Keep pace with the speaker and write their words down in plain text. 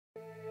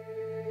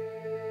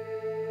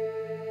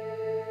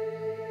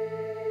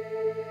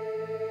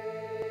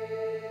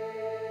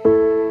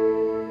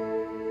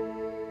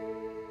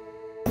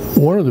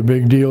One of the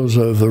big deals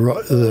of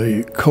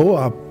the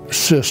co-op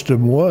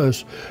system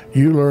was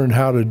you learned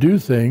how to do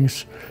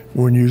things.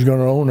 When you was going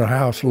to own a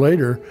house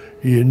later,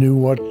 you knew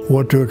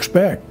what to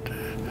expect,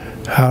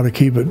 how to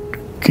keep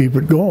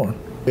it going.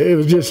 It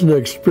was just an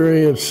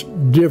experience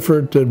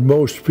different than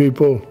most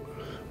people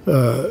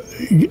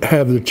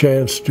have the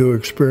chance to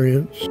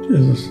experience.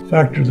 It's a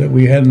factor that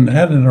we hadn't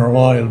had in our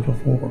lives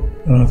before,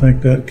 and I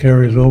think that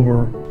carries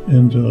over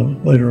into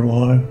later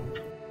life.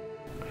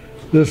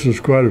 This was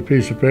quite a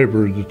piece of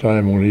paper at the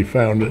time when he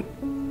found it.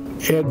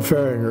 Ed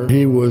Farringer,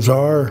 he was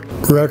our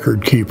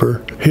record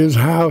keeper. His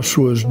house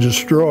was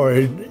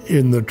destroyed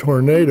in the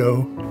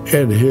tornado,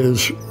 and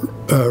his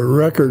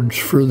records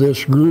for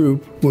this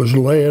group was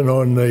laying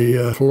on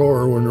the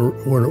floor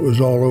when it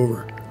was all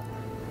over.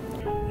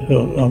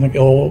 I think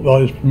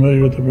everybody's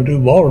familiar with the Purdue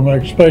Ballroom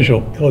Act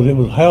Special because it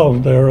was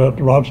housed there at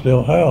the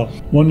Rochdale House.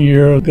 One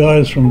year,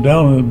 guys from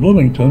down in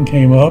Bloomington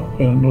came up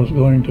and was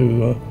going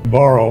to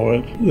borrow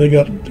it. They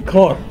got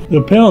caught.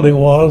 The penalty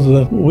was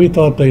that we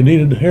thought they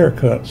needed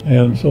haircuts,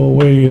 and so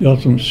we got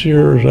some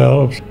shears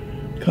out to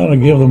kind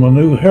of give them a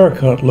new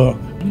haircut look.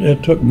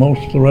 It took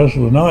most of the rest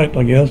of the night,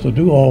 I guess, to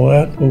do all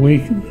that, but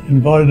we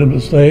invited them to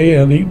stay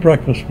and eat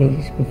breakfast with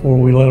us before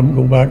we let them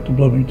go back to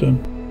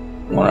Bloomington.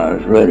 When I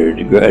was ready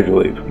to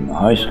graduate from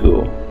high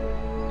school,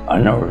 I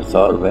never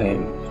thought of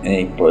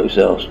any place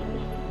else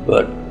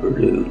but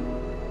Purdue.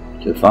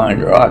 To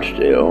find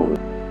Rochdale,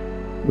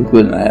 we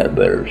couldn't have had a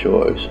better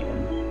choice.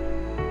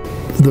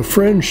 The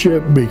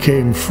friendship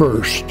became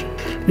first.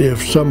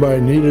 If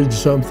somebody needed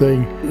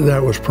something,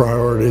 that was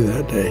priority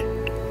that day.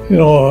 You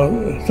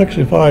know,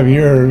 65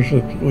 years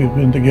that we've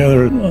been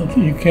together,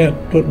 you can't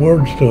put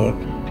words to it.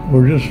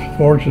 We're just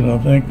fortunate, I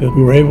think, that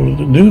we were able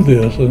to do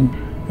this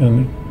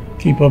and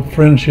keep up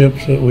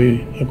friendships that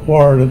we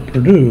acquired at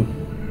Purdue.